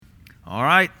All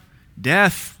right,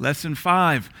 death, lesson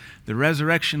 5, the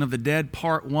resurrection of the dead,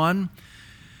 part 1.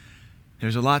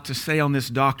 There's a lot to say on this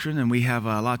doctrine, and we have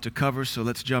a lot to cover, so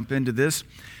let's jump into this.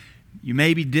 You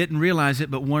maybe didn't realize it,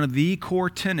 but one of the core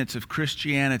tenets of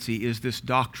Christianity is this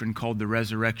doctrine called the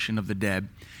resurrection of the dead.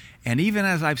 And even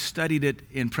as I've studied it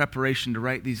in preparation to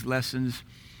write these lessons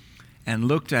and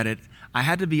looked at it, I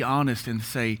had to be honest and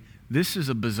say, this is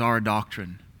a bizarre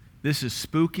doctrine. This is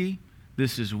spooky.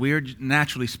 This is weird,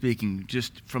 naturally speaking,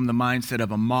 just from the mindset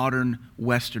of a modern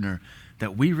Westerner,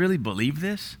 that we really believe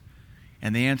this?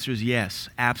 And the answer is yes,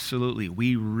 absolutely.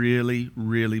 We really,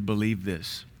 really believe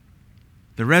this.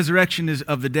 The resurrection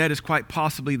of the dead is quite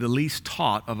possibly the least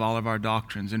taught of all of our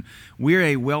doctrines. And we're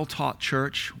a well-taught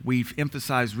church. We've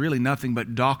emphasized really nothing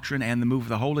but doctrine and the move of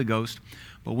the Holy Ghost.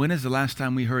 But when is the last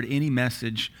time we heard any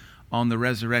message on the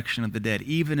resurrection of the dead?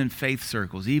 Even in faith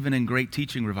circles, even in great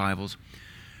teaching revivals.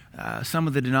 Some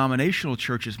of the denominational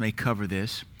churches may cover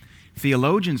this.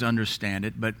 Theologians understand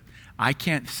it, but I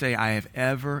can't say I have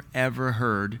ever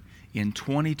heard in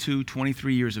 22,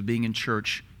 23 years of being in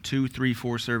church 2, 3,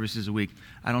 4 services a week.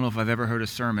 I don't know if I've ever heard a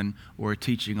sermon or a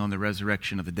teaching on the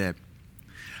resurrection of the dead.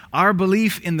 Our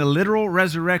belief in the literal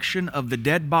resurrection of the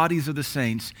dead bodies of the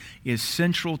saints is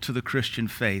central to the Christian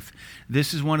faith.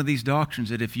 This is one of these doctrines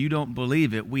that if you don't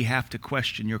believe it, we have to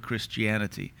question your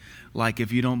Christianity. Like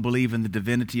if you don't believe in the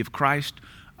divinity of Christ,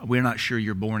 we're not sure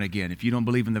you're born again. If you don't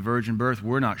believe in the virgin birth,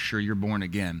 we're not sure you're born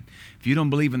again. If you don't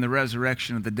believe in the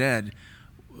resurrection of the dead,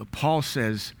 Paul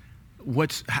says,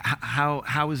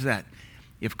 how is that?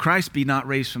 If Christ be not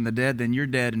raised from the dead, then you're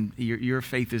dead and your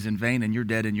faith is in vain and you're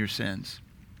dead in your sins.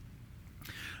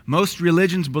 Most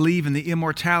religions believe in the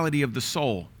immortality of the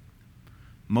soul.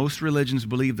 Most religions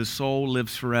believe the soul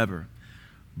lives forever.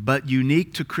 But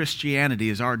unique to Christianity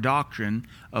is our doctrine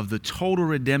of the total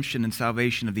redemption and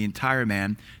salvation of the entire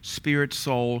man, spirit,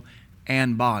 soul,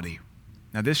 and body.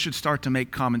 Now this should start to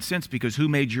make common sense because who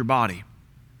made your body?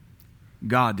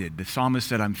 God did. The psalmist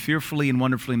said, I'm fearfully and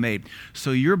wonderfully made.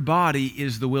 So your body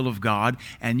is the will of God,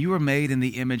 and you are made in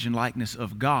the image and likeness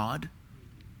of God.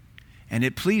 And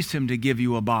it pleased him to give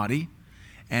you a body,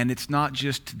 and it's not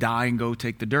just to die and go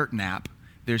take the dirt nap.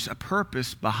 There's a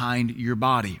purpose behind your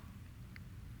body.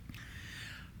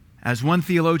 As one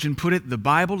theologian put it, the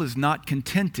Bible is not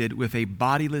contented with a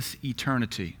bodiless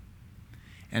eternity.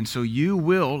 And so you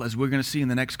will, as we're going to see in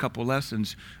the next couple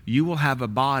lessons, you will have a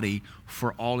body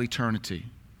for all eternity.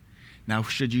 Now,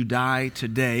 should you die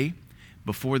today,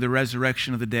 before the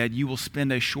resurrection of the dead, you will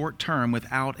spend a short term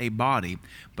without a body.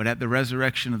 But at the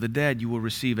resurrection of the dead, you will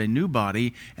receive a new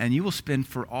body, and you will spend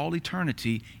for all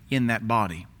eternity in that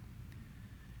body.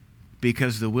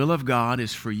 Because the will of God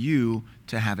is for you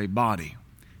to have a body.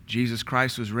 Jesus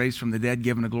Christ was raised from the dead,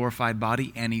 given a glorified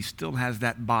body, and he still has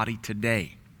that body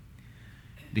today.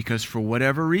 Because for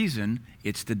whatever reason,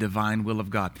 it's the divine will of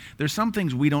God. There's some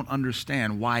things we don't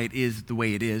understand why it is the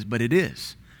way it is, but it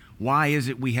is. Why is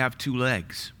it we have 2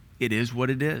 legs? It is what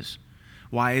it is.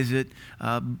 Why is it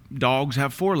dogs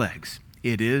have 4 legs?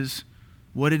 It is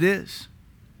what it is.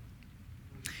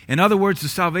 In other words, the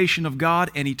salvation of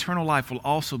God and eternal life will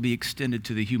also be extended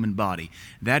to the human body.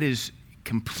 That is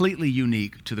completely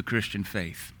unique to the Christian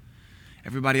faith.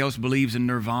 Everybody else believes in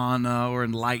nirvana or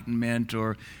enlightenment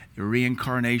or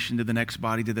reincarnation to the next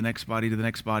body, to the next body, to the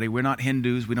next body. We're not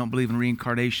Hindus. We don't believe in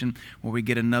reincarnation where we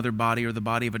get another body or the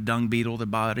body of a dung beetle, the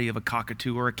body of a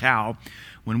cockatoo or a cow.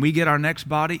 When we get our next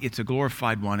body, it's a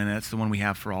glorified one, and that's the one we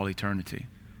have for all eternity.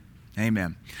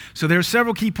 Amen. So there are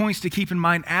several key points to keep in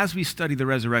mind as we study the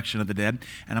resurrection of the dead,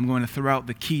 and I'm going to throw out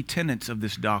the key tenets of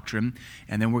this doctrine,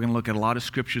 and then we're going to look at a lot of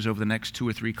scriptures over the next 2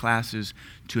 or 3 classes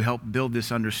to help build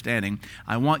this understanding.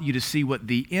 I want you to see what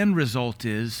the end result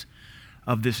is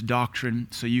of this doctrine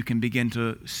so you can begin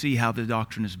to see how the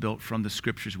doctrine is built from the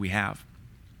scriptures we have.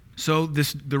 So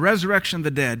the resurrection of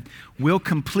the dead will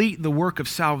complete the work of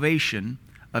salvation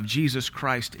of Jesus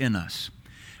Christ in us.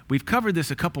 We've covered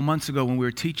this a couple months ago when we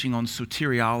were teaching on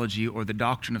soteriology, or the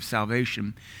doctrine of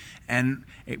salvation, and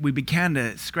we began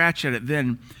to scratch at it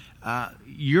then.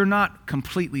 You're not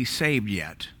completely saved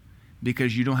yet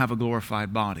because you don't have a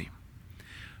glorified body.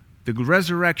 The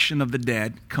resurrection of the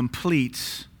dead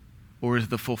completes or is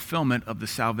the fulfillment of the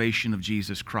salvation of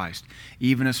Jesus Christ.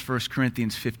 Even as 1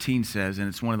 Corinthians 15 says, and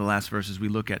it's one of the last verses we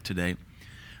look at today,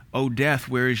 O death,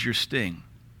 where is your sting?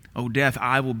 O death,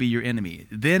 I will be your enemy.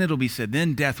 Then it'll be said,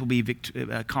 then death will be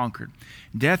conquered.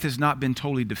 Death has not been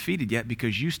totally defeated yet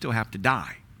because you still have to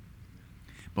die.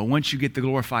 But once you get the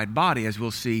glorified body, as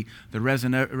we'll see, the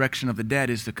resurrection of the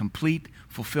dead is the complete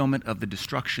fulfillment of the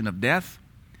destruction of death,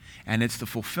 and it's the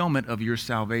fulfillment of your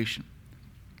salvation.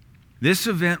 This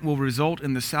event will result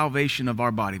in the salvation of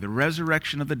our body. The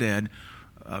resurrection of the dead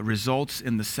results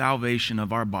in the salvation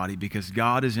of our body because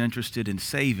God is interested in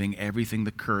saving everything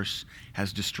the curse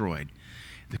has destroyed.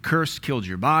 The curse killed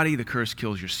your body, the curse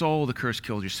kills your soul, the curse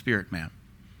kills your spirit, man.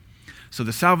 So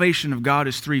the salvation of God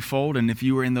is threefold, and if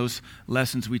you were in those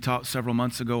lessons we taught several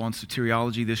months ago on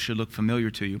soteriology, this should look familiar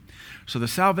to you. So the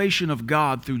salvation of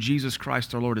God through Jesus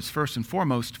Christ our Lord is first and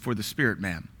foremost for the spirit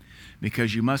man,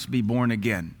 because you must be born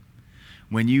again.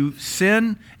 When you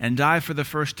sin and die for the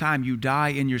first time, you die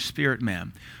in your spirit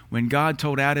man. When God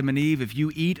told Adam and Eve, if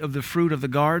you eat of the fruit of the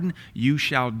garden, you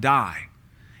shall die.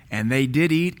 And they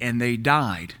did eat and they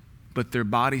died, but their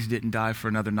bodies didn't die for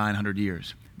another 900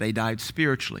 years. They died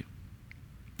spiritually.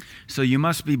 So you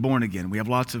must be born again. We have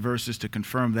lots of verses to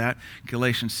confirm that.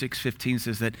 Galatians 6:15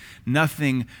 says that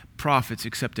nothing profits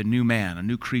except a new man, a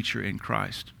new creature in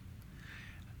Christ.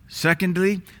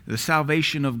 Secondly, the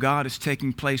salvation of God is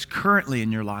taking place currently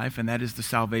in your life, and that is the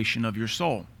salvation of your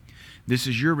soul. This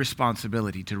is your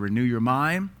responsibility to renew your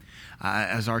mind.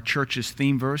 As our church's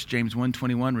theme verse, James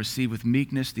 1:21, receive with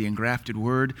meekness the engrafted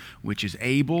word, which is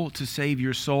able to save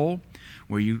your soul,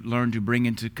 where you learn to bring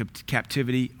into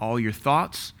captivity all your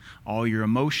thoughts, all your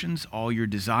emotions, all your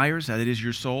desires. That is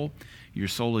your soul. Your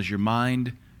soul is your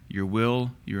mind, your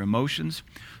will, your emotions.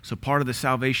 So part of the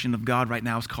salvation of God right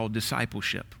now is called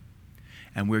discipleship.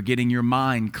 And we're getting your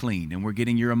mind clean, and we're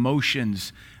getting your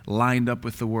emotions lined up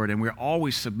with the Word, and we're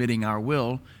always submitting our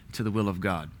will to the will of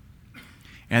God.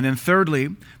 And then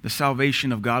thirdly, the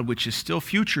salvation of God, which is still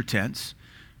future tense.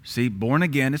 See, born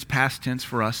again is past tense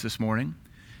for us this morning.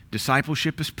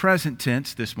 Discipleship is present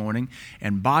tense this morning,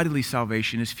 and bodily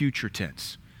salvation is future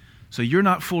tense. So you're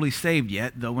not fully saved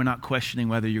yet, though we're not questioning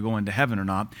whether you're going to heaven or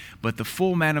not, but the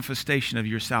full manifestation of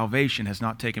your salvation has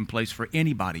not taken place for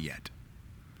anybody yet.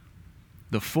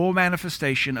 The full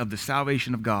manifestation of the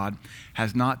salvation of God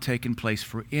has not taken place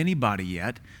for anybody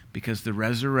yet because the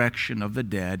resurrection of the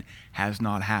dead has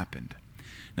not happened.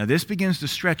 Now this begins to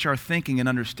stretch our thinking and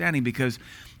understanding because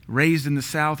raised in the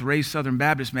South, raised Southern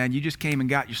Baptist, man, you just came and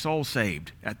got your soul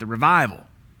saved at the revival.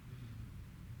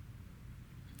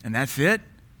 And that's it?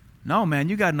 No, man,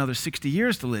 you got another 60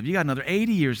 years to live. You got another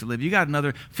 80 years to live. You got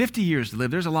another 50 years to live.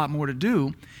 There's a lot more to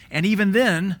do. And even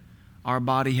then, our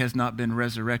body has not been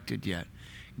resurrected yet.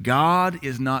 God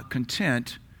is not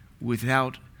content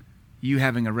without you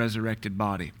having a resurrected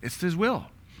body. It's His will.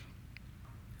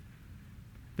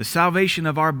 The salvation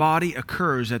of our body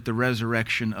occurs at the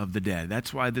resurrection of the dead.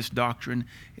 That's why this doctrine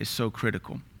is so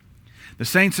critical. The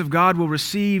saints of God will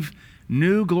receive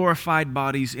new glorified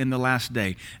bodies in the last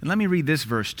day. And let me read this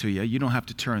verse to you. You don't have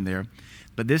to turn there.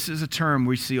 But this is a term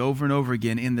we see over and over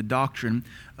again in the doctrine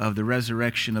of the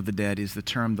resurrection of the dead, is the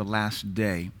term the last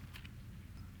day.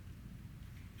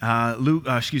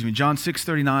 John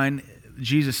 6:39,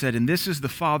 Jesus said, "And this is the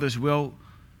Father's will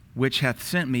which hath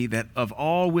sent me, that of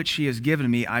all which He has given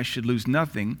me I should lose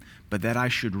nothing, but that I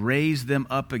should raise them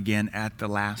up again at the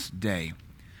last day."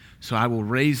 So I will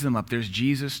raise them up. There's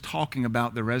Jesus talking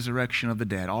about the resurrection of the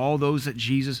dead. All those that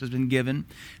Jesus has been given,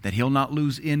 that He'll not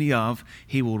lose any of,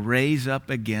 He will raise up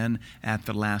again at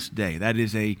the last day. That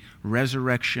is a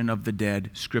resurrection of the dead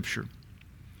scripture.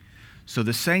 So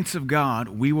the saints of God,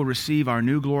 we will receive our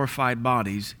new glorified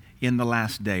bodies in the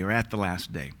last day, or at the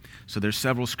last day. So there's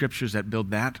several scriptures that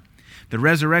build that. The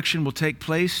resurrection will take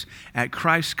place at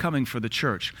Christ's coming for the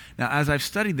church. Now, as I've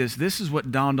studied this is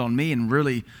what dawned on me, and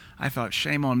really, I thought,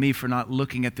 shame on me for not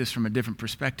looking at this from a different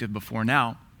perspective before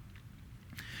now.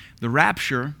 The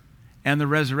rapture and the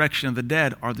resurrection of the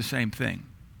dead are the same thing.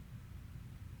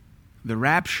 The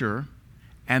rapture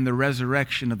and the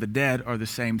resurrection of the dead are the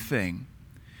same thing,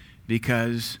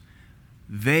 because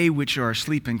they which are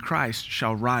asleep in Christ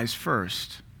shall rise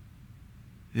first.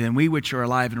 Then we which are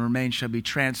alive and remain shall be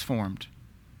transformed,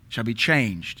 shall be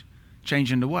changed.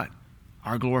 Changed into what?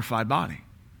 Our glorified body.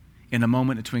 In a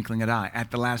moment, a twinkling of an eye,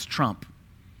 at the last trump.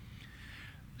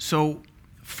 So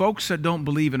folks that don't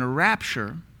believe in a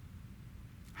rapture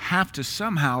have to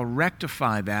somehow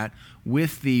rectify that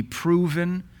with the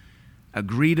proven,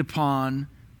 agreed upon,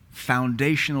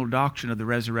 foundational doctrine of the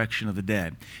resurrection of the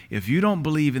dead. If you don't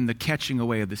believe in the catching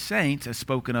away of the saints, as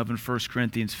spoken of in 1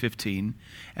 Corinthians 15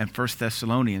 and 1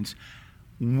 Thessalonians,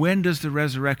 when does the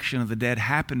resurrection of the dead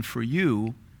happen for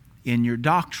you in your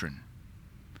doctrine?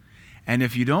 And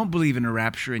if you don't believe in a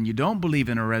rapture and you don't believe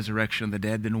in a resurrection of the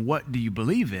dead, then what do you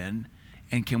believe in?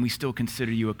 And can we still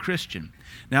consider you a Christian?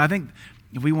 Now, I think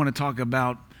if we want to talk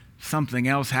about something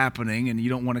else happening, and you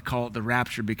don't want to call it the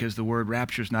rapture because the word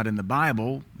rapture is not in the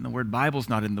Bible, and the word Bible is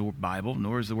not in the Bible,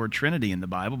 nor is the word Trinity in the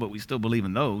Bible, but we still believe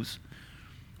in those.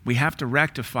 We have to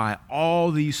rectify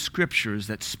all these scriptures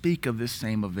that speak of this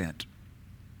same event.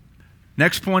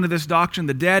 Next point of this doctrine,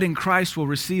 the dead in Christ will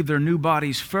receive their new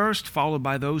bodies first, followed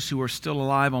by those who are still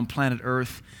alive on planet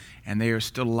Earth, and they are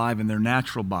still alive in their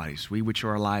natural bodies, we which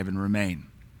are alive and remain.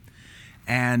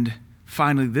 And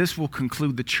finally, this will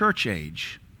conclude the church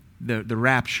age, the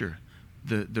rapture,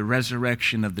 the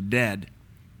resurrection of the dead.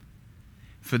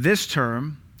 For this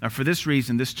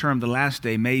reason, this term, the last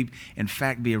day, may in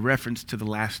fact be a reference to the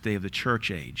last day of the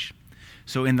church age.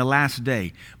 So in the last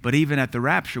day, but even at the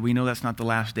rapture, we know that's not the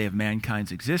last day of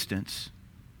mankind's existence.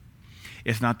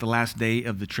 It's not the last day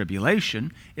of the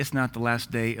tribulation. It's not the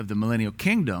last day of the millennial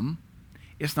kingdom.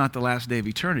 It's not the last day of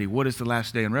eternity. What is the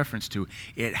last day in reference to?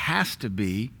 It has to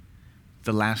be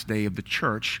the last day of the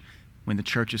church, when the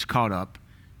church is caught up,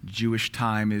 Jewish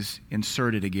time is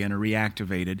inserted again or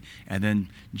reactivated, and then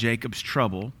Jacob's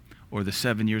trouble, or the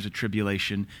 7 years of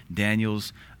tribulation,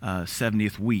 Daniel's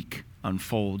 70th week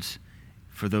unfolds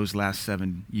for those last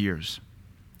 7 years.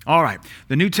 All right,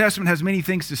 the New Testament has many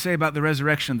things to say about the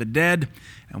resurrection of the dead,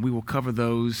 and we will cover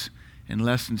those in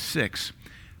Lesson 6.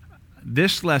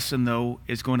 This lesson, though,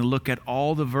 is going to look at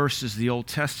all the verses of the Old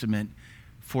Testament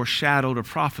foreshadowed or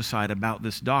prophesied about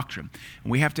this doctrine.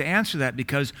 And we have to answer that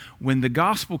because when the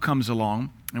gospel comes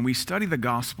along and we study the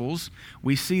gospels,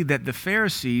 we see that the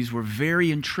Pharisees were very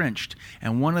entrenched,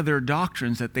 and one of their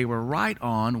doctrines that they were right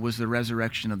on was the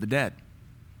resurrection of the dead.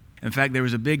 In fact, there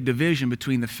was a big division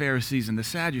between the Pharisees and the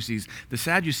Sadducees. The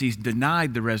Sadducees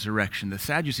denied the resurrection. The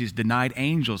Sadducees denied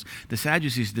angels. The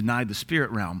Sadducees denied the spirit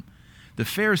realm. The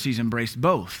Pharisees embraced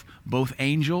both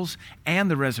angels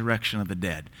and the resurrection of the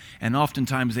dead. And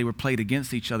oftentimes they were played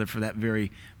against each other for that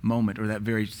very moment or that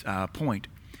very point.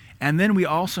 And then we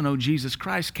also know Jesus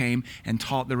Christ came and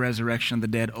taught the resurrection of the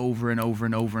dead over and over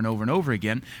and over and over and over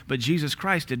again. But Jesus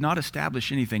Christ did not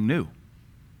establish anything new.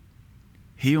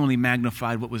 He only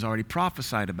magnified what was already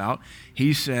prophesied about.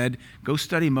 He said, go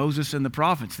study Moses and the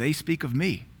prophets. They speak of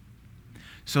me.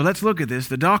 So let's look at this,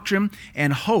 the doctrine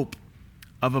and hope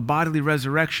of a bodily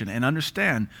resurrection. And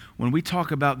understand, when we talk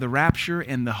about the rapture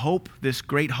and the hope, this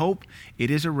great hope,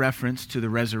 it is a reference to the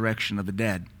resurrection of the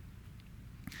dead.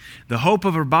 The hope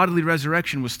of a bodily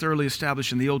resurrection was thoroughly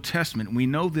established in the Old Testament. We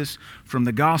know this from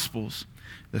the Gospels.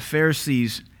 The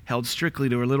Pharisees held strictly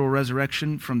to a literal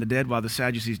resurrection from the dead, while the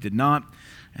Sadducees did not.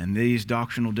 And these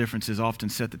doctrinal differences often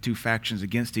set the two factions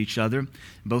against each other.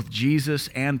 Both Jesus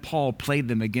and Paul played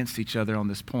them against each other on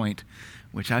this point,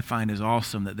 which I find is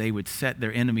awesome, that they would set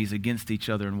their enemies against each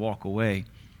other and walk away.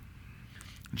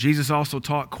 Jesus also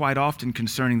taught quite often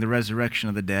concerning the resurrection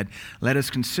of the dead. Let us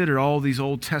consider all these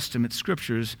Old Testament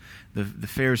scriptures the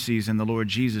Pharisees and the Lord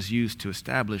Jesus used to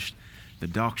establish the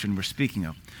doctrine we're speaking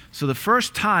of. So the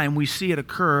first time we see it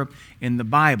occur in the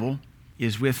Bible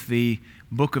is with the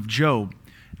book of Job.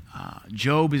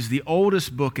 Job is the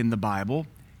oldest book in the Bible,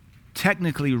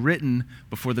 technically written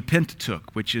before the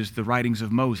Pentateuch, which is the writings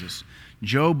of Moses.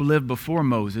 Job lived before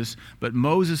Moses, but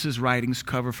Moses' writings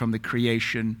cover from the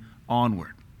creation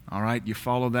onward. All right, you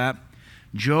follow that?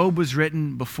 Job was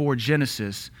written before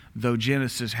Genesis, though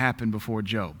Genesis happened before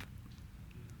Job.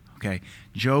 Okay,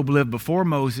 Job lived before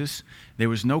Moses. There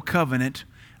was no covenant.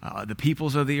 The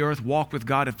peoples of the earth walked with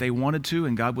God if they wanted to,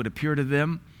 and God would appear to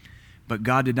them. But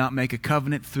God did not make a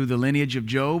covenant through the lineage of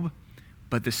Job.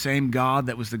 But the same God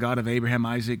that was the God of Abraham,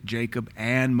 Isaac, Jacob,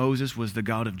 and Moses was the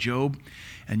God of Job.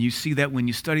 And you see that when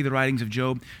you study the writings of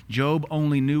Job, Job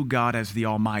only knew God as the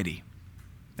Almighty.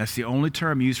 That's the only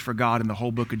term used for God in the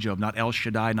whole book of Job. Not El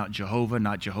Shaddai, not Jehovah,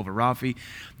 not Jehovah Rapha.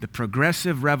 The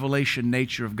progressive revelation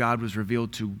nature of God was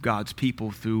revealed to God's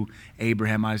people through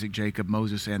Abraham, Isaac, Jacob,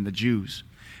 Moses, and the Jews.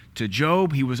 To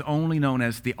Job, he was only known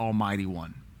as the Almighty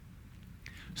One.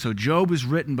 So Job was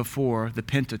written before the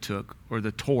Pentateuch, or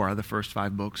the Torah, the first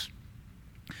 5 books.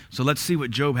 So let's see what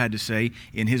Job had to say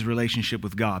in his relationship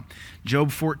with God.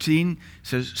 Job 14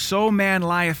 says, "So man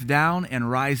lieth down and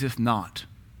riseth not."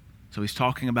 So he's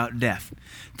talking about death.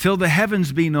 "Till the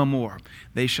heavens be no more.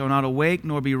 They shall not awake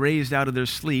nor be raised out of their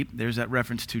sleep." There's that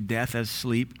reference to death as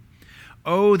sleep.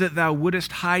 "Oh, that thou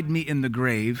wouldest hide me in the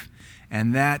grave,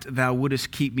 and that thou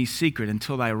wouldest keep me secret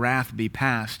until thy wrath be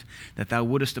past, that thou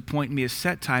wouldest appoint me a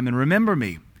set time and remember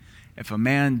me. If a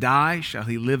man die, shall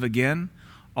he live again?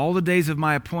 All the days of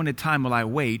my appointed time will I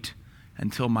wait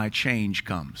until my change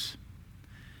comes."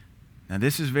 Now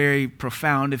this is very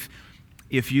profound.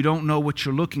 If you don't know what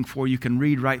you're looking for, you can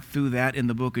read right through that in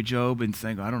the book of Job and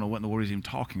think, I don't know what in the world he's even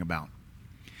talking about.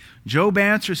 Job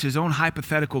answers his own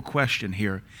hypothetical question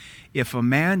here. If a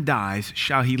man dies,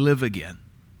 shall he live again?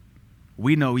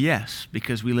 We know yes,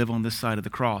 because we live on this side of the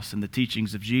cross and the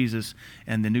teachings of Jesus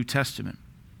and the New Testament.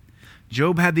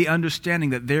 Job had the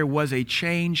understanding that there was a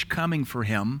change coming for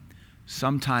him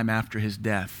sometime after his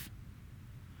death.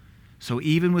 So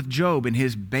even with Job and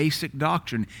his basic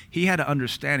doctrine, he had an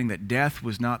understanding that death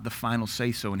was not the final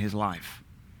say-so in his life.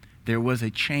 There was a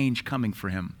change coming for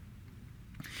him.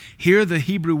 Here, the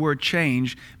Hebrew word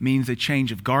change means a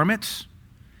change of garments,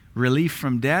 relief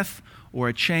from death, or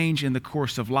a change in the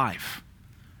course of life.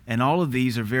 And all of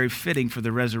these are very fitting for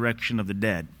the resurrection of the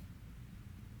dead.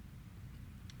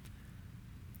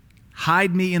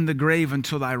 Hide me in the grave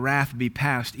until thy wrath be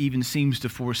past, even seems to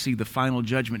foresee the final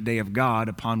judgment day of God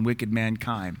upon wicked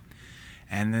mankind.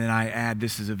 And then I add,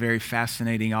 this is a very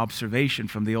fascinating observation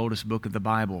from the oldest book of the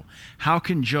Bible. How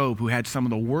can Job, who had some of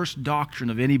the worst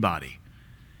doctrine of anybody,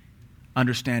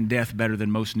 understand death better than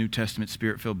most New Testament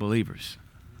Spirit-filled believers?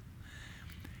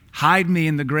 Hide me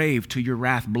in the grave till your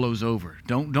wrath blows over.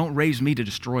 Don't raise me to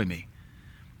destroy me.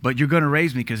 But you're going to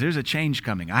raise me because there's a change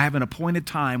coming. I have an appointed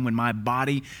time when my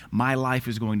body, my life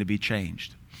is going to be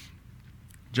changed.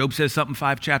 Job says something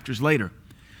 5 chapters later.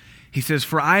 He says,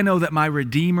 for I know that my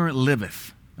Redeemer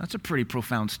liveth. That's a pretty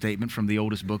profound statement from the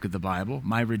oldest book of the Bible.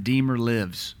 My Redeemer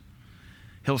lives.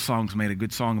 Hillsong's made a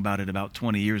good song about it about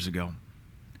 20 years ago.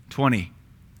 20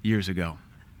 years ago.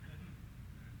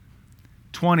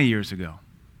 20 years ago.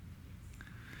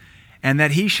 And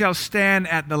that he shall stand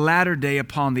at the latter day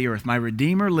upon the earth. My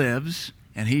Redeemer lives,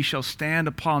 and he shall stand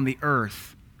upon the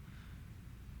earth,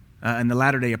 in the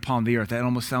latter day upon the earth. That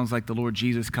almost sounds like the Lord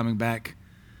Jesus coming back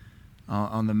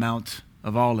on the Mount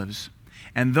of Olives.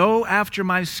 And though after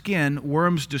my skin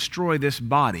worms destroy this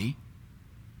body,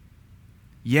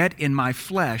 yet in my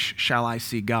flesh shall I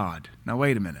see God. Now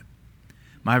wait a minute.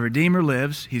 My Redeemer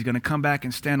lives. He's going to come back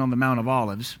and stand on the Mount of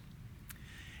Olives.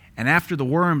 And after the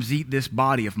worms eat this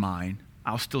body of mine,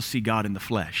 I'll still see God in the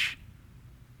flesh.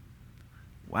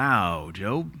 Wow,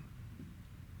 Job.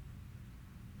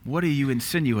 What are you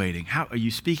insinuating? How are you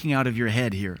speaking out of your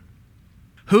head here?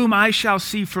 Whom I shall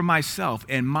see for myself,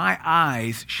 and my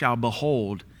eyes shall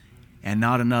behold, and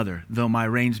not another, though my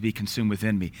reins be consumed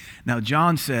within me. Now,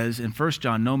 John says in 1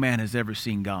 John, no man has ever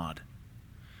seen God.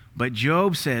 But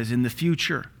Job says in the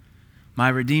future, my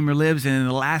Redeemer lives, and in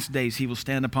the last days he will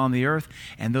stand upon the earth,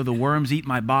 and though the worms eat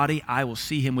my body, I will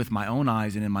see him with my own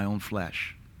eyes and in my own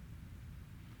flesh.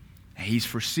 And he's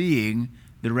foreseeing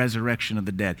the resurrection of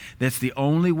the dead. That's the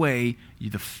only way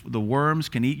the worms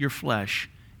can eat your flesh,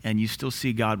 and you still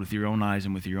see God with your own eyes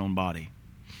and with your own body.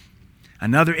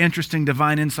 Another interesting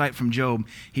divine insight from Job,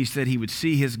 he said he would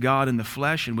see his God in the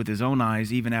flesh and with his own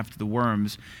eyes, even after the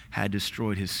worms had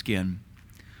destroyed his skin.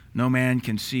 No man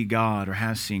can see God or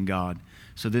has seen God.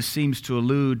 So this seems to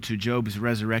allude to Job's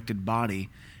resurrected body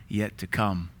yet to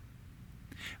come.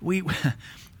 We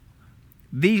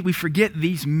forget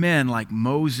these men like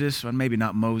Moses, or maybe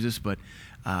not Moses, but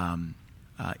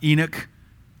Enoch,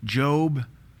 Job.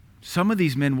 Some of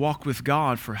these men walked with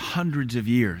God for hundreds of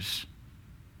years,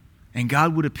 and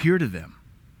God would appear to them.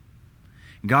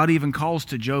 God even calls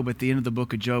to Job at the end of the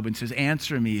book of Job and says,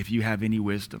 answer me if you have any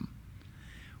wisdom.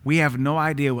 We have no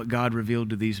idea what God revealed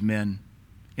to these men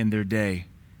in their day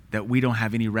that we don't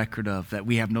have any record of, that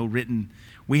we have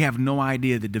no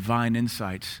idea the divine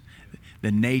insights,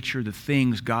 the nature, the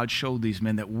things God showed these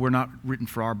men that were not written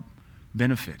for our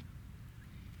benefit.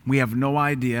 We have no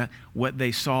idea what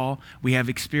they saw. We have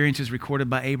experiences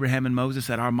recorded by Abraham and Moses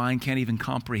that our mind can't even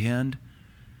comprehend.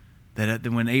 That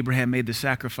when Abraham made the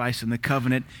sacrifice in the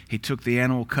covenant, he took the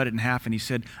animal, cut it in half, and he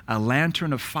said, a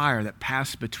lantern of fire that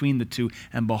passed between the two,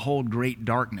 and behold, great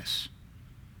darkness.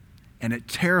 And it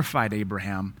terrified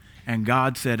Abraham, and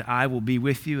God said, I will be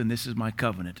with you, and this is my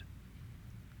covenant.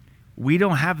 We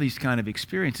don't have these kind of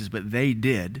experiences, but they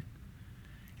did.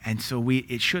 And so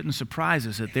it shouldn't surprise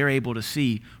us that they're able to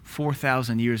see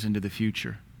 4,000 years into the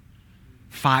future,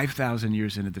 5,000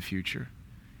 years into the future,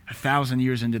 1,000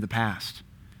 years into the past.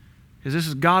 Because this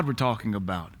is God we're talking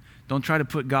about. Don't try to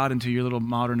put God into your little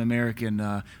modern American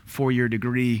 4-year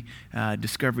degree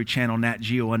Discovery Channel Nat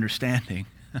Geo understanding.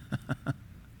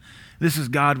 This is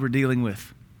God we're dealing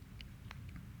with.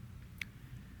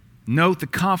 Note the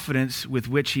confidence with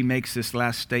which he makes this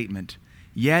last statement.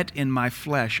 Yet in my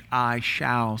flesh I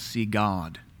shall see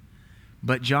God.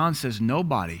 But John says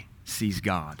nobody sees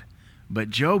God.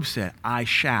 But Job said, I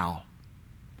shall.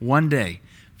 One day.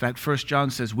 In fact, 1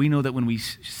 John says, we know that when we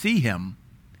see him,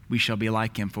 we shall be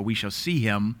like him, for we shall see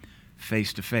him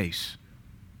face to face.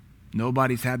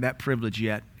 Nobody's had that privilege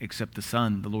yet except the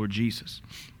Son, the Lord Jesus.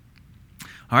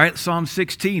 All right, Psalm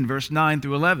 16, verse 9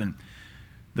 through 11.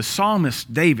 The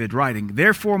psalmist David writing,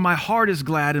 therefore my heart is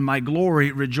glad and my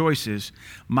glory rejoices.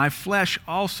 My flesh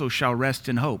also shall rest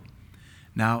in hope.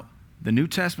 Now, the New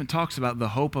Testament talks about the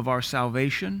hope of our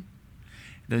salvation,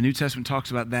 The New Testament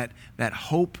talks about that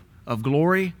hope of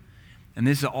glory, and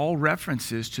these are all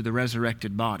references to the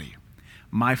resurrected body.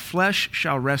 My flesh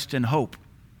shall rest in hope,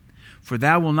 for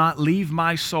thou wilt not leave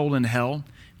my soul in hell,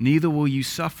 neither will you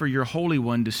suffer your Holy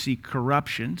One to see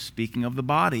corruption. Speaking of the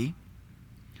body,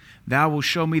 thou wilt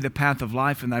show me the path of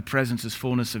life, and thy presence is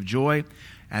fullness of joy.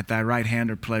 At thy right hand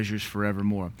are pleasures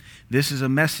forevermore. This is a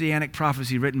messianic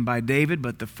prophecy written by David,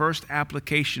 but the first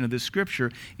application of this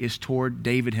scripture is toward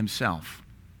David himself.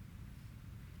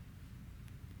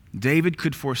 David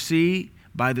could foresee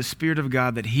by the Spirit of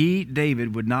God that he,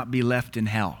 David, would not be left in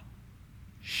hell,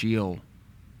 Sheol,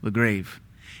 the grave,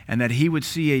 and that he would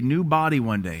see a new body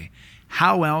one day.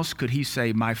 How else could he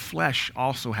say, my flesh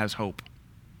also has hope?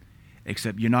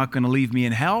 Except you're not going to leave me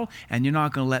in hell, and you're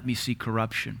not going to let me see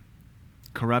corruption.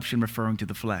 Corruption referring to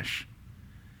the flesh.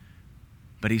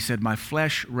 But he said, my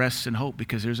flesh rests in hope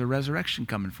because there's a resurrection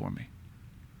coming for me.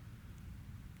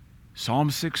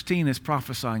 Psalm 16 is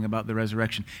prophesying about the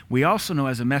resurrection. We also know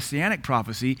as a messianic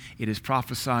prophecy, it is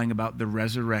prophesying about the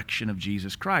resurrection of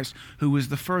Jesus Christ, who was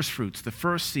the first fruits, the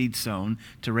first seed sown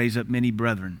to raise up many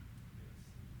brethren.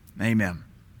 Amen.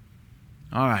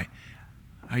 All right.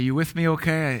 Are you with me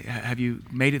okay? Have you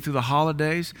made it through the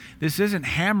holidays? This isn't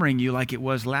hammering you like it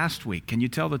was last week. Can you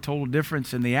tell the total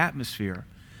difference in the atmosphere?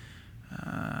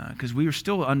 Because we are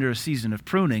still under a season of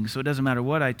pruning, so it doesn't matter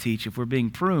what I teach. If we're being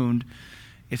pruned,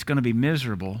 it's going to be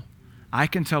miserable. I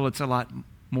can tell it's a lot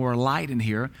more light in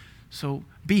here, so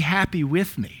be happy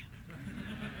with me.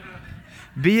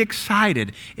 Be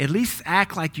excited. At least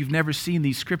act like you've never seen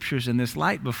these scriptures in this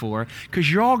light before,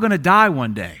 because you're all going to die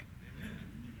one day.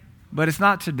 But it's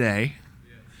not today.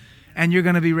 And you're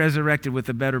going to be resurrected with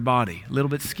a better body, a little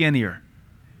bit skinnier,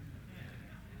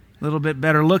 a little bit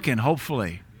better looking,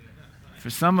 hopefully. For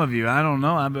some of you, I don't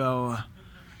know.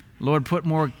 Lord, put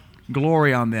more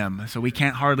glory on them so we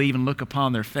can't hardly even look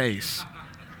upon their face.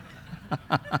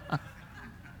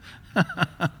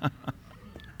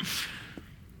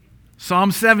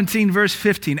 Psalm 17, verse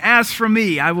 15. As for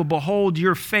me, I will behold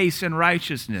your face in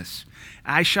righteousness.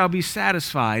 I shall be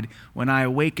satisfied when I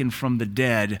awaken from the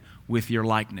dead with your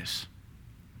likeness.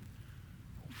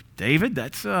 David,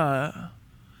 that's a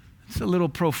little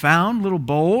profound, a little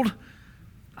bold.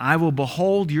 I will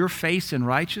behold your face in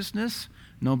righteousness.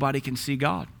 Nobody can see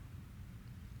God.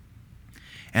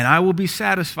 And I will be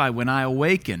satisfied when I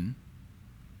awaken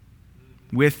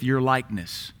with your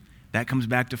likeness. That comes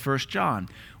back to 1 John.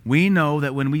 We know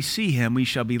that when we see him, we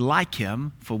shall be like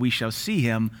him, for we shall see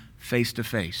him face to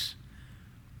face.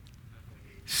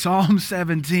 Psalm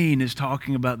 17 is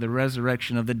talking about the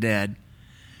resurrection of the dead,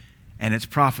 and it's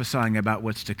prophesying about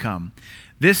what's to come.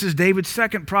 This is David's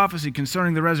second prophecy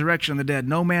concerning the resurrection of the dead.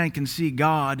 No man can see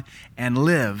God and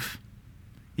live.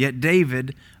 Yet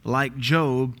David, like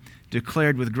Job,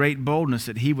 declared with great boldness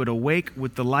that he would awake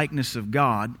with the likeness of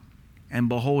God and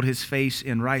behold his face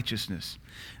in righteousness.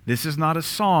 This is not a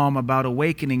psalm about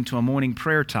awakening to a morning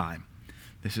prayer time.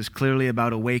 This is clearly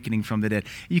about awakening from the dead.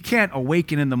 You can't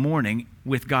awaken in the morning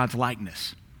with God's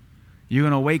likeness. You're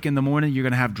going to awake in the morning, you're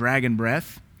going to have dragon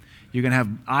breath, you're going to have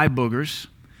eye boogers,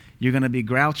 you're going to be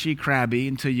grouchy, crabby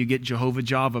until you get Jehovah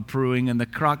Java brewing in the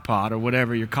crock pot or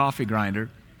whatever, your coffee grinder.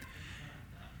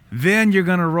 Then you're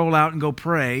going to roll out and go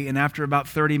pray, and after about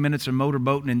 30 minutes of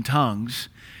motorboating in tongues,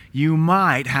 you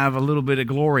might have a little bit of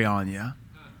glory on you.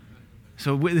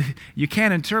 So you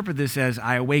can't interpret this as,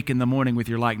 I awake in the morning with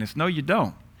your likeness. No, you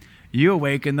don't. You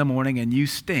awake in the morning and you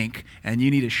stink, and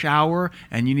you need a shower,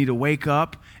 and you need to wake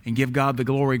up and give God the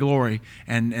glory,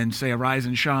 and say, arise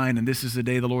and shine, and this is the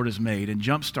day the Lord has made, and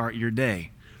jumpstart your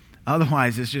day.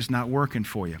 Otherwise, it's just not working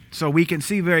for you. So we can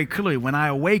see very clearly, when I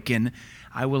awaken,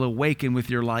 I will awaken with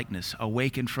your likeness,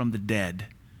 awaken from the dead,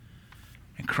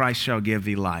 and Christ shall give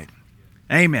thee light.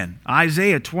 Amen.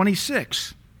 Isaiah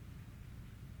 26.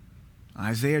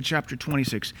 Isaiah chapter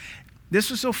 26. This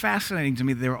was so fascinating to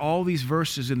me that there are all these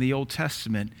verses in the Old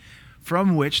Testament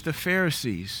from which the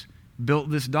Pharisees built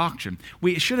this doctrine.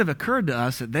 It should have occurred to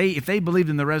us that if they believed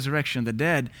in the resurrection of the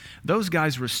dead, those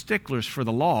guys were sticklers for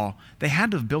the law. They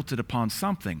had to have built it upon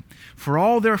something. For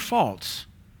all their faults,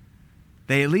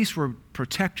 they at least were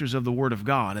protectors of the Word of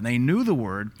God, and they knew the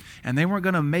Word, and they weren't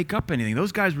going to make up anything.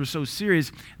 Those guys were so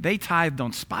serious, they tithed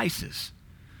on spices,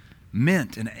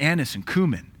 mint and anise and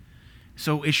cumin.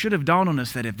 So it should have dawned on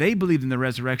us that if they believed in the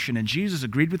resurrection and Jesus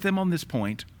agreed with them on this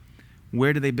point,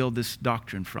 where did they build this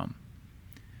doctrine from?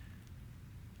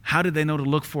 How did they know to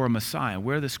look for a Messiah?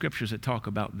 Where are the scriptures that talk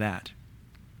about that?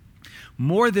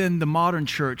 More than the modern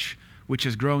church, which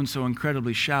has grown so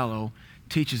incredibly shallow,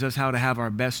 teaches us how to have our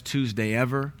best Tuesday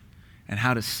ever and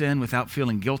how to sin without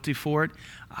feeling guilty for it.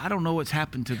 I don't know what's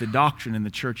happened to the doctrine in the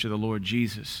church of the Lord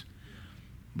Jesus.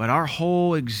 But our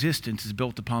whole existence is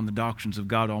built upon the doctrines of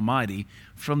God Almighty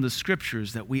from the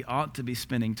Scriptures that we ought to be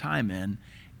spending time in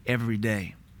every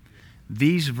day.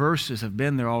 These verses have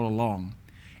been there all along.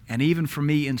 And even for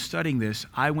me in studying this,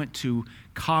 I went to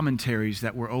commentaries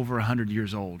that were over 100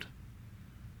 years old.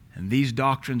 And these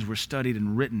doctrines were studied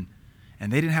and written.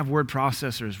 And they didn't have word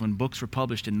processors when books were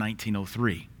published in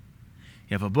 1903.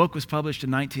 If a book was published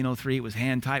in 1903, it was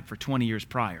hand-typed for 20 years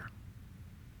prior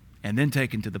and then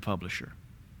taken to the publisher.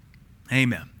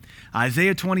 Amen.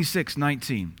 Isaiah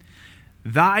 26:19.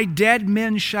 Thy dead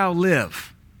men shall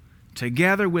live.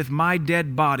 Together with my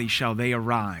dead body shall they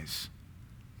arise.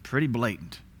 Pretty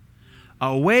blatant.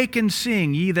 Awake and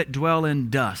sing, ye that dwell in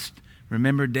dust.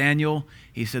 Remember Daniel?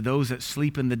 He said, those that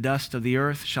sleep in the dust of the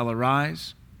earth shall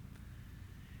arise.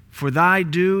 For thy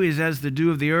dew is as the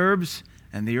dew of the herbs,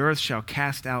 and the earth shall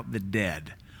cast out the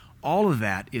dead. All of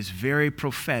that is very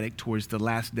prophetic towards the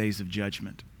last days of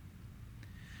judgment.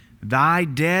 Thy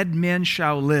dead men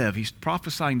shall live. He's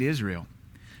prophesying to Israel.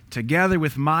 Together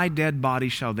with my dead body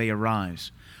shall they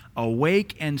arise.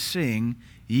 Awake and sing,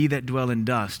 ye that dwell in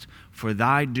dust, for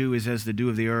thy dew is as the dew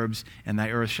of the herbs, and thy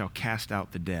earth shall cast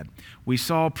out the dead. We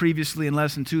saw previously in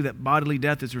lesson 2 that bodily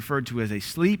death is referred to as a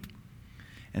sleep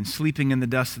and sleeping in the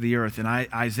dust of the earth. And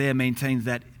Isaiah maintains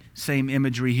that same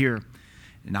imagery here.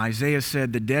 And Isaiah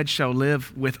said, the dead shall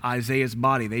live with Isaiah's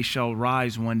body. They shall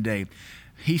rise one day.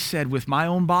 He said, with my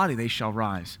own body they shall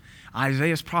rise.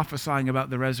 Isaiah is prophesying about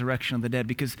the resurrection of the dead,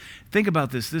 because think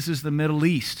about this. This is the Middle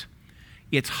East.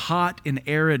 It's hot and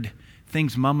arid.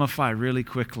 Things mummify really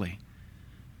quickly.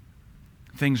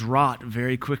 Things rot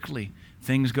very quickly.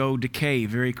 Things go decay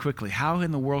very quickly. How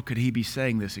in the world could he be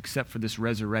saying this except for this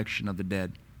resurrection of the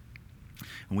dead?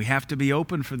 And we have to be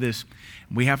open for this.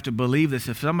 We have to believe this.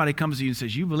 If somebody comes to you and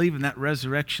says, you believe in that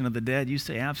resurrection of the dead, you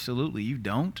say, absolutely. You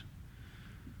don't?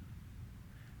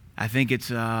 I think it's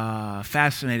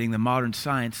fascinating that modern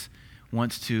science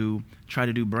wants to try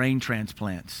to do brain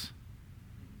transplants.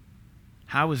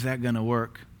 How is that going to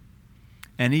work?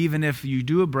 And even if you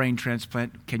do a brain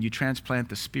transplant, can you transplant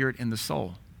the spirit and the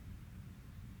soul?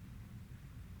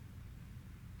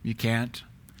 You can't.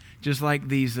 Just like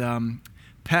these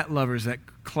pet lovers that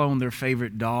clone their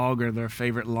favorite dog or their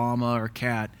favorite llama or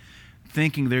cat,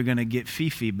 thinking they're going to get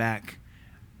Fifi back.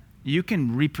 You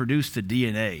can reproduce the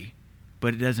DNA,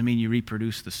 but it doesn't mean you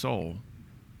reproduce the soul.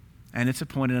 And it's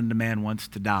appointed unto man once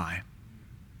to die.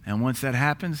 And once that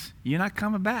happens, you're not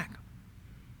coming back.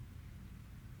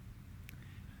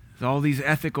 There's all these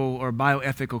ethical or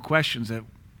bioethical questions that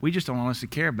we just don't honestly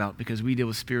care about because we deal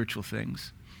with spiritual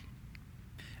things.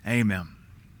 Amen.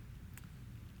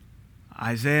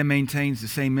 Isaiah maintains the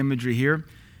same imagery here.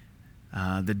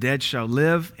 The dead shall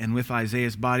live, and with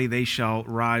Isaiah's body they shall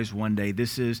rise one day.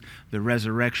 This is the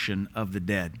resurrection of the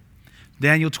dead.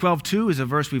 Daniel 12:2 is a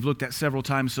verse we've looked at several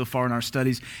times so far in our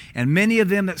studies. And many of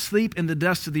them that sleep in the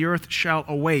dust of the earth shall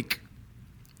awake,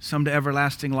 some to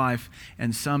everlasting life,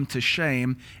 and some to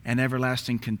shame and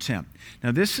everlasting contempt.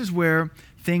 Now this is where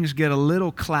things get a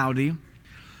little cloudy,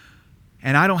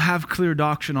 and I don't have clear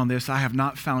doctrine on this. I have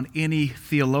not found any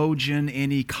theologian,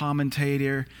 any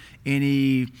commentator,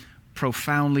 any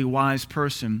profoundly wise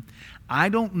person. I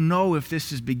don't know if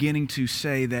this is beginning to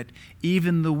say that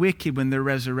even the wicked, when they're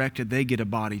resurrected, they get a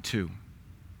body too.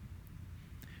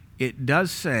 It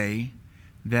does say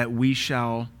that we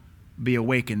shall be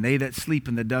awakened. They that sleep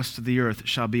in the dust of the earth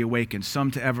shall be awakened,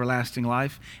 some to everlasting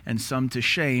life and some to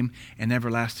shame and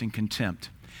everlasting contempt.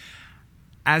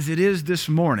 As it is this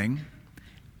morning,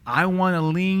 I want to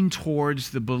lean towards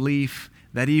the belief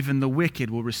that even the wicked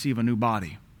will receive a new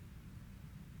body.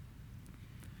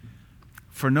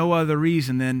 For no other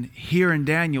reason than here in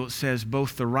Daniel it says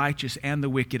both the righteous and the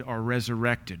wicked are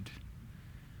resurrected.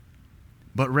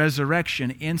 But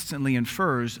resurrection instantly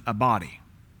infers a body.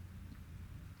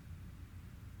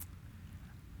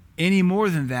 Any more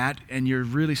than that, and you're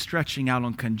really stretching out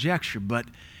on conjecture, but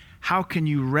how can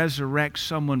you resurrect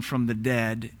someone from the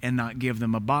dead and not give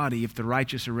them a body if the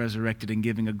righteous are resurrected and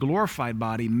giving a glorified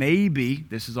body? Maybe,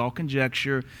 this is all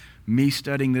conjecture, me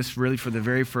studying this really for the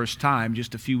very first time,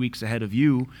 just a few weeks ahead of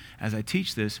you as I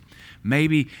teach this,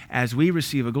 maybe as we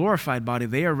receive a glorified body,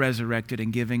 they are resurrected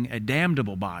and giving a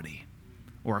damnable body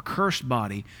or a cursed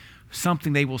body,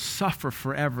 something they will suffer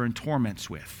forever in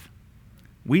torments with.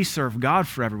 We serve God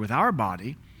forever with our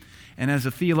body. And as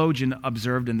a theologian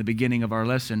observed in the beginning of our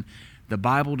lesson, the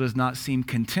Bible does not seem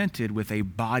contented with a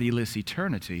bodiless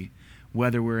eternity,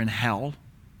 whether we're in hell,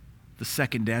 the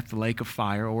second death, the lake of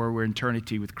fire, or we're in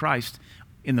eternity with Christ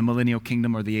in the millennial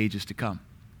kingdom or the ages to come.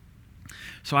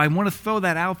 So I want to throw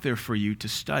that out there for you to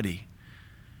study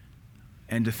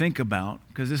and to think about,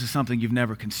 because this is something you've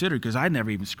never considered, because I never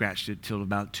even scratched it till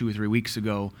about 2 or 3 weeks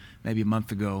ago, maybe a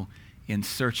month ago, in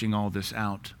searching all this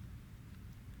out.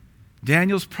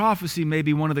 Daniel's prophecy may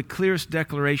be one of the clearest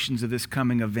declarations of this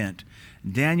coming event.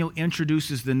 Daniel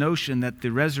introduces the notion that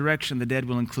the resurrection of the dead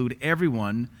will include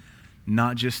everyone,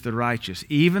 not just the righteous.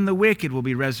 Even the wicked will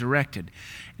be resurrected.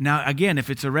 Now, again, if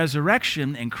it's a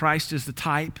resurrection and Christ is the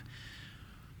type,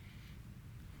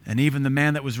 and even the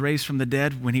man that was raised from the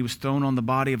dead, when he was thrown on the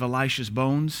body of Elisha's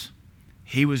bones,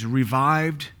 he was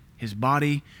revived, his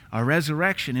body. A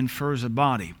resurrection infers a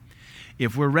body.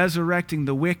 If we're resurrecting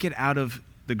the wicked out of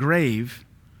the grave,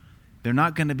 they're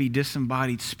not going to be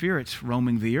disembodied spirits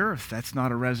roaming the earth. That's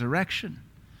not a resurrection.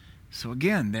 So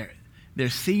again, there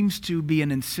seems to be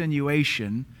an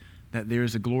insinuation that there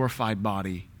is a glorified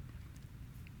body.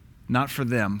 Not for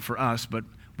them, for us, but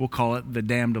we'll call it the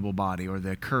damnable body or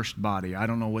the cursed body. I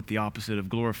don't know what the opposite of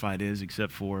glorified is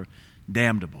except for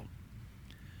damnable.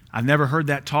 I've never heard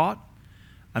that taught.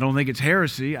 I don't think it's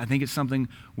heresy. I think it's something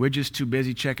we're just too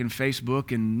busy checking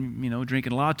Facebook and,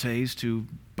 drinking lattes to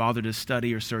bother to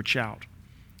study or search out.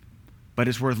 But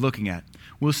it's worth looking at.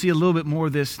 We'll see a little bit more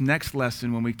of this next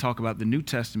lesson when we talk about the New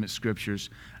Testament scriptures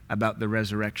about the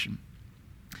resurrection.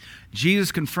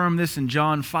 Jesus confirmed this in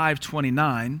John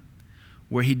 5:29,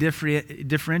 where he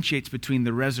differentiates between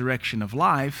the resurrection of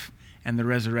life and the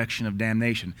resurrection of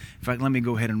damnation. In fact, let me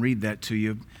go ahead and read that to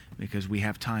you because we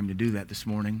have time to do that this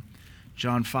morning.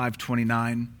 John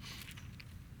 5:29.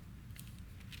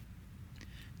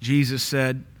 Jesus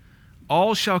said,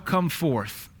 "All shall come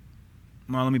forth."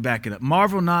 Well, let me back it up.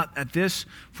 "Marvel not at this,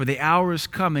 for the hour is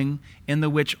coming in the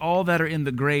which all that are in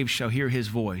the grave shall hear his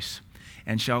voice,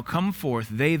 and shall come forth,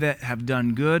 they that have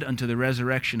done good unto the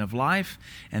resurrection of life,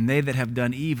 and they that have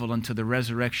done evil unto the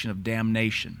resurrection of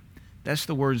damnation." That's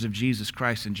the words of Jesus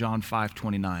Christ in John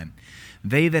 5:29.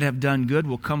 They that have done good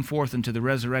will come forth into the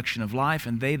resurrection of life,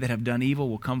 and they that have done evil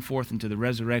will come forth into the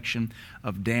resurrection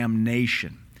of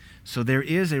damnation. So there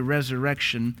is a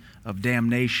resurrection of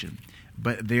damnation.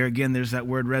 But there again, there's that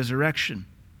word resurrection.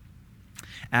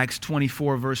 Acts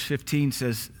 24 verse 15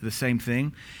 says the same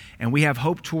thing. "And we have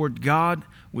hope toward God,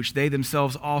 which they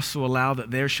themselves also allow,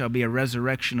 that there shall be a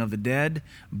resurrection of the dead,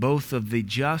 both of the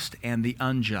just and the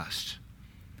unjust."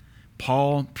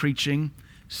 Paul, preaching,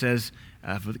 says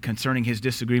concerning his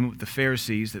disagreement with the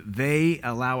Pharisees, that they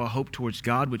allow a hope towards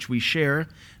God, which we share.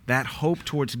 That hope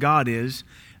towards God is,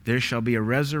 there shall be a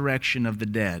resurrection of the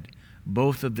dead,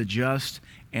 both of the just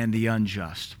and the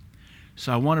unjust.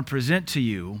 So I want to present to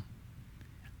you,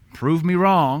 prove me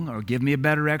wrong or give me a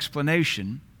better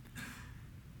explanation,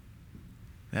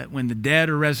 that when the dead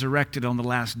are resurrected on the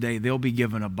last day, they'll be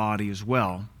given a body as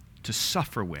well to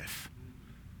suffer with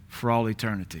for all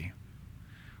eternity.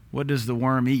 What does the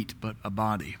worm eat but a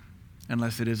body,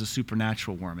 unless it is a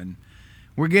supernatural worm? And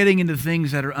we're getting into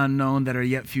things that are unknown, that are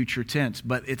yet future tense,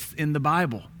 but it's in the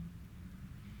Bible,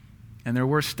 and they're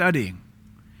worth studying.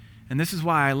 And this is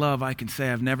why I can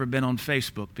say I've never been on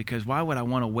Facebook, because why would I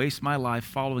want to waste my life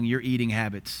following your eating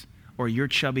habits or your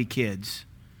chubby kids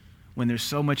when there's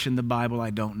so much in the Bible I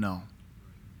don't know?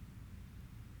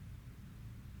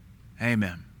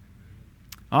 Amen.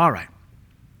 All right.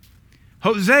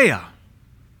 Hosea.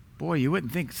 Boy, you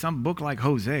wouldn't think some book like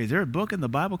Hosea. Is there a book in the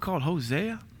Bible called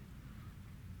Hosea?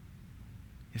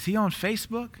 Is he on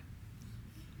Facebook?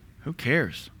 Who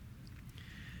cares?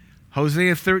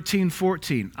 Hosea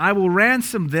 13:14. "I will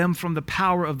ransom them from the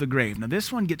power of the grave." Now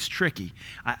this one gets tricky.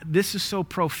 This is so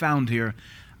profound here.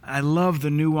 I love the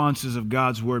nuances of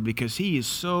God's word because he is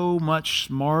so much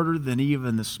smarter than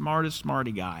even the smartest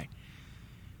smarty guy.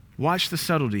 Watch the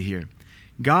subtlety here.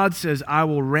 God says, "I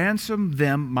will ransom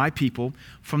them, my people,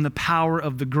 from the power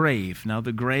of the grave." Now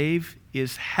the grave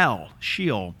is hell,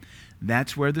 Sheol.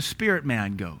 That's where the spirit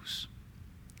man goes.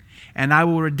 "And I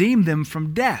will redeem them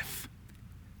from death."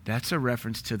 That's a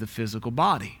reference to the physical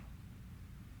body.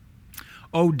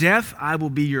 "O death, I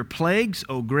will be your plagues.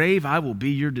 O grave, I will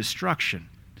be your destruction."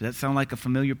 Does that sound like a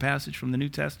familiar passage from the New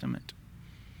Testament?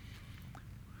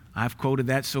 I've quoted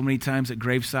that so many times at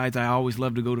gravesides. I always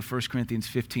love to go to 1 Corinthians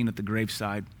 15 at the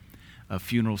graveside of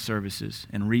funeral services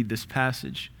and read this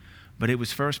passage. But it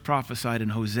was first prophesied in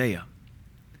Hosea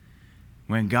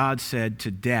when God said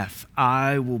to death,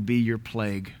 "I will be your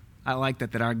plague." I like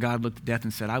that our God looked at death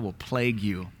and said, "I will plague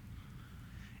you."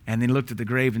 And then looked at the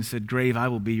grave and said, "Grave, I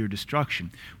will be your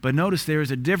destruction." But notice there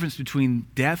is a difference between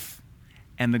death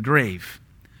and the grave.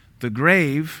 The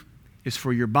grave is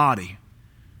for your body.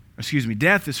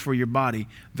 Death is for your body.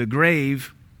 The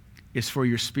grave is for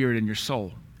your spirit and your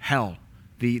soul. Hell.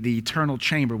 the eternal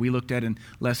chamber we looked at in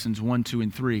lessons 1, 2,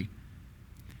 and 3.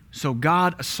 So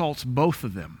God assaults both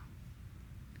of them.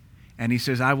 And he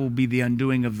says, I will be the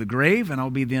undoing of the grave, and I'll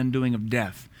be the undoing of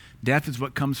death. Death is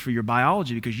what comes for your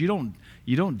biology, because you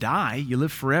don't die. You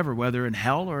live forever, whether in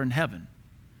hell or in heaven.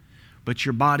 But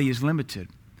your body is limited.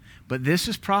 But this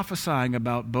is prophesying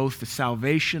about both the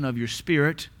salvation of your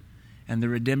spirit and the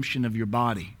redemption of your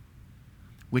body,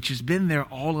 which has been there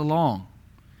all along.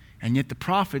 And yet the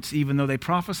prophets, even though they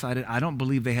prophesied it, I don't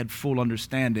believe they had full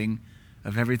understanding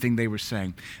of everything they were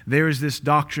saying. There is this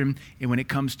doctrine when it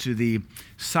comes to the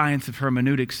science of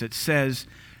hermeneutics that says,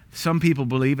 some people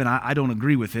believe, and I don't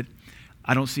agree with it,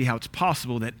 I don't see how it's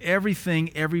possible, that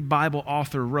everything every Bible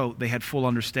author wrote, they had full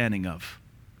understanding of.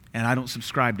 And I don't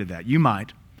subscribe to that. You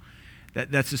might.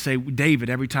 That's to say, David,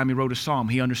 every time he wrote a psalm,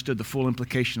 he understood the full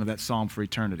implication of that psalm for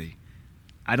eternity.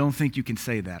 I don't think you can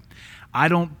say that. I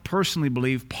don't personally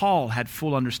believe Paul had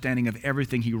full understanding of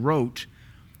everything he wrote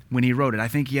when he wrote it. I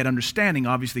think he had understanding,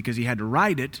 obviously, because he had to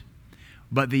write it,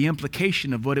 but the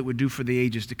implication of what it would do for the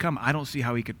ages to come, I don't see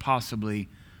how he could possibly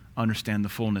understand the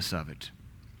fullness of it.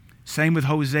 Same with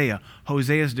Hosea.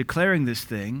 Hosea is declaring this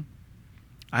thing.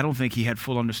 I don't think he had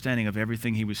full understanding of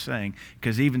everything he was saying,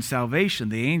 because even salvation,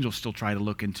 the angels still try to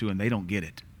look into, and they don't get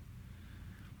it.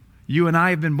 You and I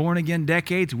have been born again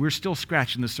decades. We're still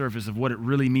scratching the surface of what it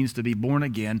really means to be born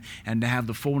again and to have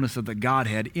the fullness of the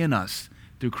Godhead in us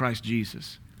through Christ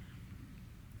Jesus.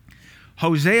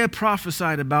 Hosea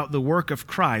prophesied about the work of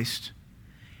Christ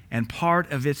and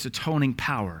part of its atoning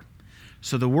power.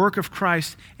 So the work of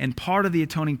Christ and part of the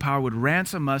atoning power would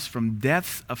ransom us from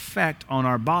death's effect on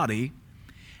our body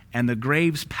and the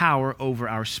grave's power over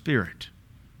our spirit.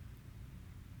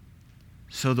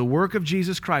 So the work of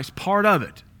Jesus Christ, part of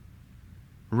it,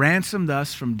 ransomed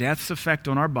us from death's effect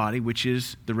on our body, which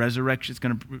is the resurrection. It's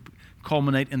going to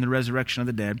culminate in the resurrection of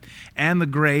the dead, and the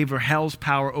grave or hell's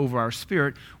power over our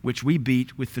spirit, which we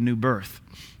beat with the new birth.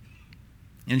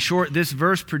 In short, this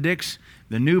verse predicts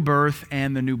the new birth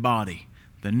and the new body.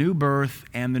 The new birth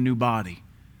and the new body.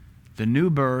 The new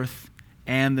birth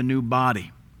and the new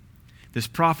body. This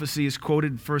prophecy is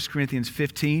quoted in 1 Corinthians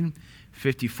 15,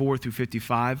 54 through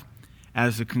 55,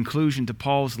 as a conclusion to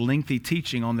Paul's lengthy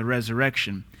teaching on the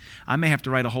resurrection. I may have to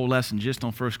write a whole lesson just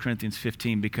on 1 Corinthians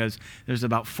 15, because there's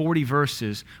about 40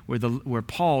 verses where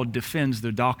Paul defends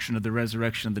the doctrine of the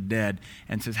resurrection of the dead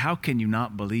and says, how can you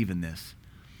not believe in this?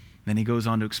 Then he goes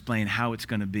on to explain how it's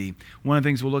going to be. One of the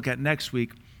things we'll look at next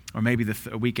week, or maybe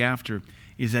a week after,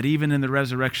 is that even in the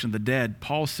resurrection of the dead,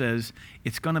 Paul says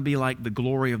it's going to be like the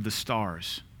glory of the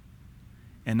stars.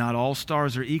 And not all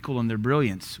stars are equal in their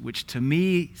brilliance, which to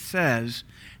me says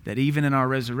that even in our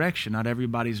resurrection, not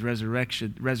everybody's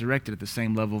resurrected at the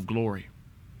same level of glory.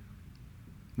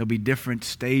 There'll be different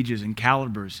stages and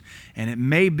calibers. And it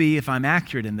may be, if I'm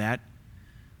accurate in that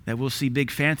we'll see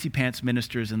big fancy pants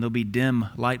ministers and there'll be dim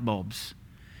light bulbs.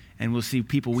 And we'll see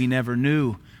people we never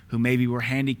knew who maybe were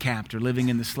handicapped or living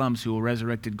in the slums who were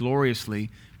resurrected gloriously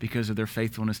because of their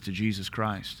faithfulness to Jesus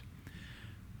Christ.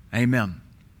 Amen.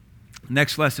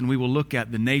 Next lesson, we will look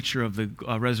at the nature of the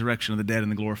resurrection of the dead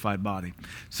and the glorified body.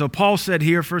 So Paul said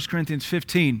here, 1 Corinthians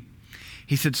 15,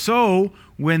 he said, so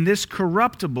when this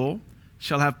corruptible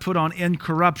shall have put on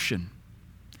incorruption,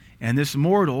 and this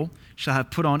mortal shall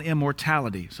have put on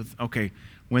immortality. So, okay,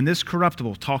 when this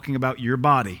corruptible, talking about your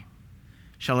body,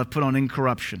 shall have put on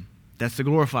incorruption. That's the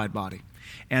glorified body.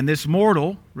 And this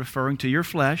mortal, referring to your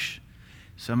flesh,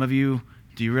 some of you,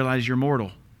 do you realize you're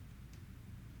mortal?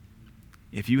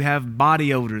 If you have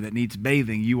body odor that needs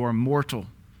bathing, you are mortal.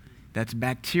 That's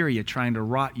bacteria trying to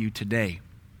rot you today.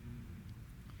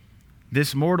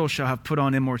 This mortal shall have put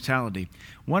on immortality.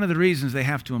 One of the reasons they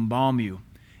have to embalm you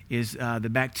is the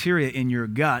bacteria in your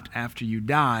gut after you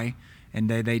die and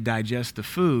they digest the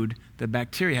food, the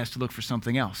bacteria has to look for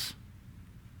something else.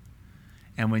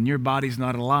 And when your body's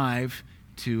not alive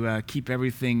to keep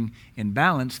everything in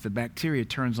balance, the bacteria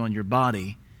turns on your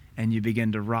body and you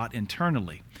begin to rot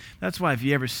internally. That's why if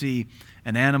you ever see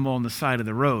an animal on the side of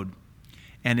the road,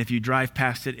 and if you drive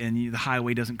past it and the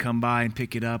highway doesn't come by and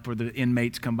pick it up, or the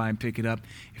inmates come by and pick it up,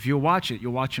 if you'll watch it,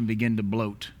 you'll watch them begin to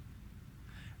bloat.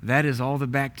 That is all the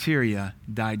bacteria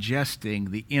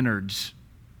digesting the innards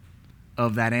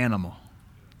of that animal.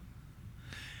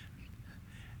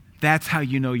 That's how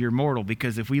you know you're mortal,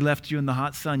 because if we left you in the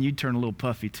hot sun, you'd turn a little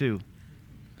puffy too.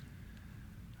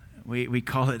 We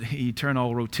call it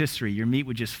eternal rotisserie. Your meat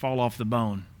would just fall off the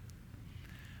bone.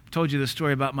 I told you the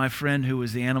story about my friend who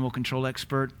was the animal control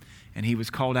expert, and he was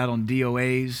called out on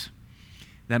DOAs.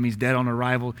 That means dead on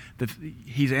arrival.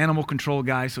 He's an animal control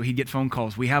guy, so he'd get phone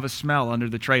calls. We have a smell under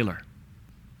the trailer.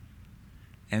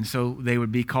 And so they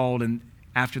would be called, and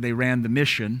after they ran the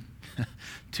mission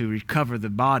to recover the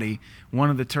body, one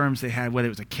of the terms they had, whether it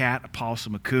was a cat, a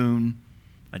possum, a coon,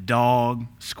 a dog,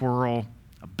 a squirrel,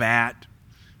 a bat,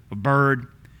 a bird,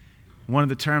 one of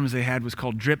the terms they had was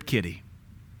called drip kitty.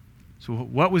 So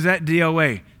what was that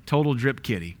DOA? Total drip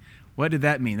kitty. What did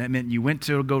that mean? That meant you went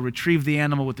to go retrieve the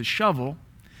animal with a shovel,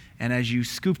 and as you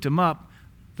scooped him up,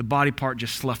 the body part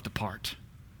just sloughed apart.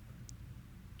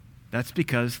 That's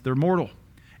because they're mortal.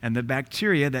 And the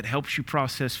bacteria that helps you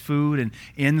process food and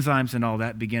enzymes and all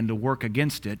that begin to work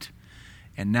against it.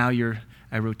 And now you're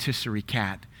a rotisserie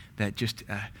cat that just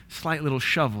a slight little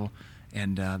shovel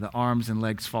and the arms and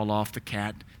legs fall off the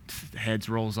cat, the head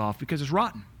rolls off because it's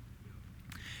rotten.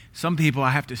 Some people,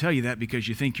 I have to tell you that because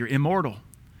you think you're immortal.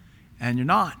 And you're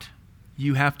not.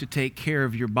 You have to take care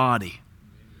of your body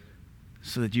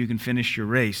so that you can finish your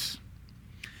race.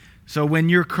 So when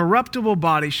your corruptible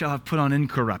body shall have put on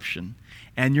incorruption,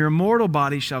 and your mortal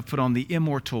body shall put on the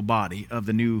immortal body of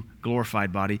the new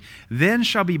glorified body, then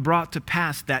shall be brought to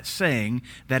pass that saying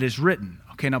that is written.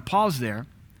 Okay, now pause there.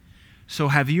 So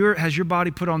has your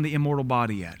body put on the immortal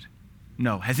body yet?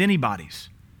 No. Has anybody's?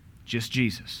 Just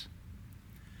Jesus.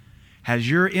 Has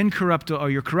your incorruptible or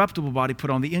your corruptible body put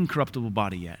on the incorruptible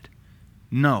body yet?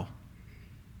 No.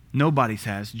 Nobody's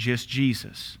has, just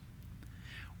Jesus.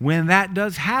 When that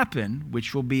does happen,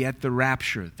 which will be at the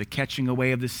rapture, the catching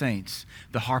away of the saints,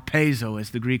 the harpazo, as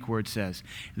the Greek word says,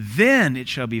 then it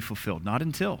shall be fulfilled. Not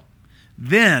until.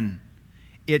 Then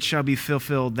it shall be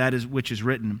fulfilled, that is which is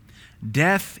written,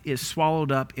 death is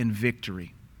swallowed up in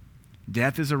victory.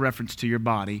 Death is a reference to your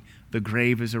body. The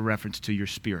grave is a reference to your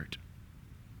spirit.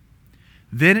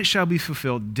 Then it shall be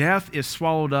fulfilled. Death is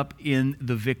swallowed up in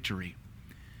the victory.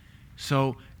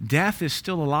 So death is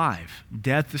still alive.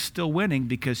 Death is still winning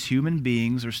because human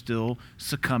beings are still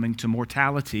succumbing to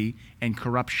mortality and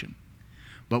corruption.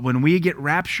 But when we get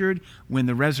raptured, when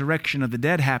the resurrection of the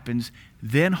dead happens,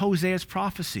 then Hosea's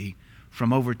prophecy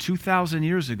from over 2,000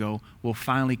 years ago will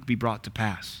finally be brought to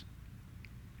pass.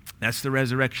 That's the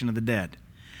resurrection of the dead.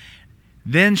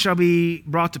 Then shall be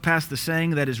brought to pass the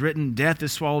saying that is written, death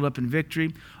is swallowed up in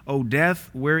victory. O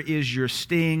death, where is your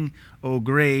sting? O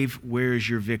grave, where is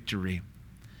your victory?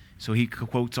 So he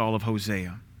quotes all of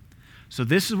Hosea. So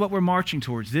this is what we're marching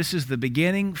towards. This is the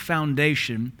beginning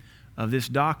foundation of this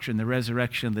doctrine, the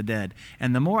resurrection of the dead.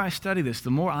 And the more I study this,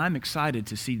 the more I'm excited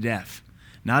to see death.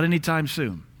 Not anytime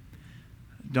soon.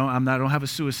 I don't have a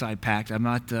suicide pact. I'm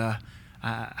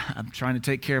trying to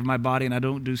take care of my body, and I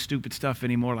don't do stupid stuff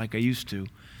anymore like I used to.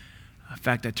 In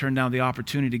fact, I turned down the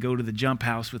opportunity to go to the jump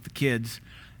house with the kids.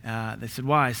 They said,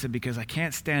 why? I said, because I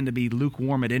can't stand to be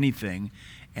lukewarm at anything,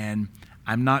 and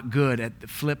I'm not good at the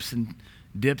flips and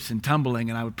dips and tumbling,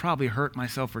 and I would probably hurt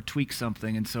myself or tweak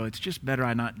something, and so it's just better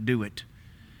I not do it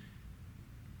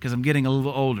because I'm getting a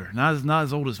little older. Not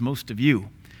as old as most of you,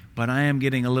 but I am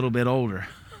getting a little bit older.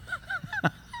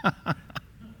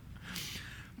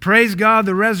 Praise God,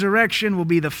 the resurrection will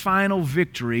be the final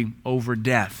victory over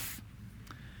death.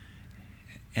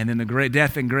 And then the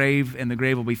death and the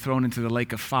grave will be thrown into the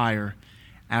lake of fire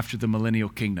after the millennial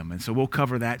kingdom. And so we'll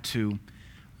cover that too.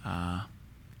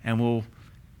 And we'll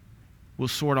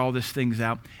sort all these things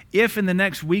out. If in the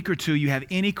next week or two you have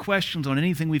any questions on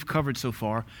anything we've covered so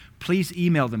far, please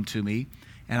email them to me,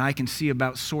 and I can see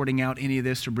about sorting out any of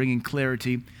this or bringing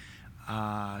clarity,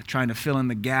 trying to fill in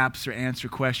the gaps or answer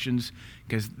questions.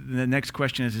 Because the next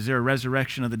question is there a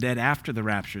resurrection of the dead after the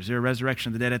rapture? Is there a resurrection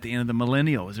of the dead at the end of the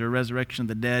millennial? Is there a resurrection of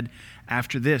the dead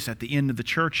after this, at the end of the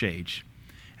church age?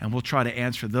 And we'll try to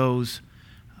answer those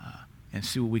and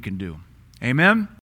see what we can do. Amen?